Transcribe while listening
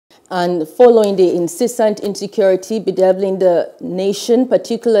And following the incessant insecurity bedeviling the nation,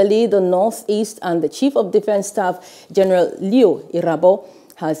 particularly the Northeast, and the Chief of Defense Staff, General Irabor,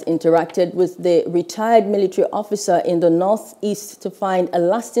 has interacted with the retired military officer in the Northeast to find a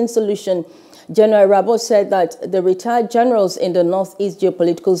lasting solution. General Irabor said that the retired generals in the Northeast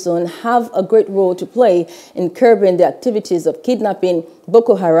geopolitical zone have a great role to play in curbing the activities of kidnapping,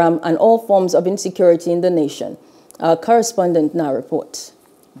 Boko Haram, and all forms of insecurity in the nation. Our correspondent now reports.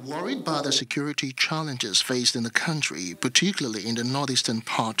 Worried by the security challenges faced in the country, particularly in the northeastern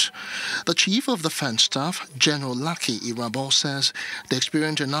part, the Chief of Defense Staff, General Irabor, says the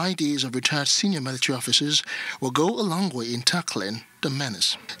experience and ideas of retired senior military officers will go a long way in tackling the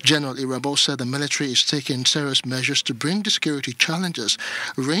menace. General Irabor said the military is taking serious measures to bring the security challenges,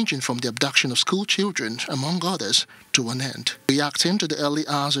 ranging from the abduction of school children, among others, to an end. Reacting to the early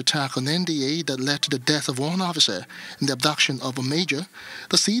hours attack on NDA that led to the death of one officer and the abduction of a major,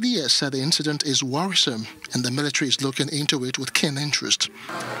 the CDS said the incident is worrisome and the military is looking into it with keen interest.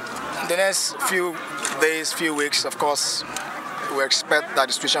 In the next few days, few weeks, of course, we expect that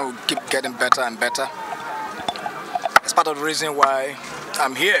the situation will keep getting better and better. It's part of the reason why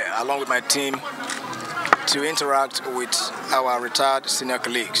I'm here, along with my team, to interact with our retired senior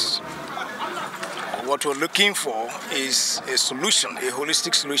colleagues. What we're looking for is a solution, a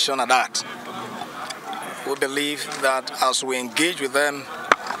holistic solution at that. We believe that as we engage with them,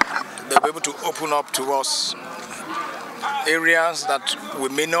 they'll be able to open up to us areas that we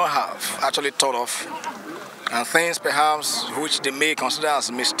may not have actually thought of, and things perhaps which they may consider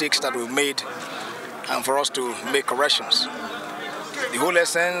as mistakes that we've made, and for us to make corrections. The whole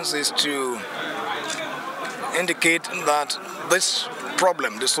essence is to indicate that this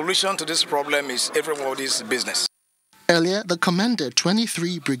problem, the solution to this problem, is everybody's business. Earlier, the Commander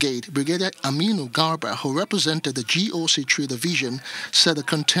 23 Brigade, Brigadier Aminu Garba, who represented the GOC 3 Division, said the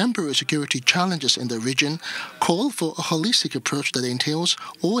contemporary security challenges in the region call for a holistic approach that entails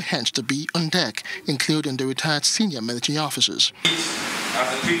all hands to be on deck, including the retired senior military officers.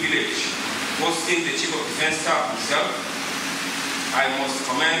 As a privilege, hosting the Chief of Defense Staff himself, I must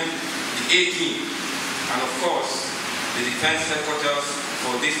commend the A-Team and, of course, the Defense Headquarters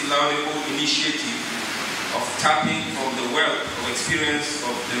for this laudable initiative of tapping from the wealth of experience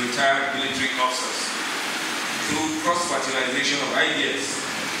of the retired military officers through cross-fertilization of ideas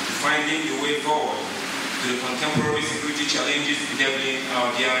to finding a way forward to the contemporary security challenges bedeviling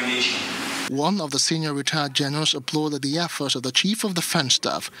our dear nation. One of the senior retired generals applauded the efforts of the Chief of Defense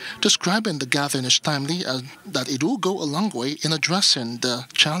Staff, describing the gathering as timely and that it will go a long way in addressing the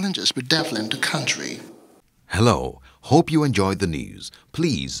challenges bedeviling the country. Hello, hope you enjoyed the news.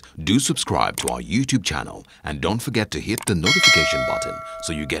 Please do subscribe to our YouTube channel and don't forget to hit the notification button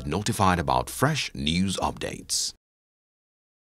so you get notified about fresh news updates.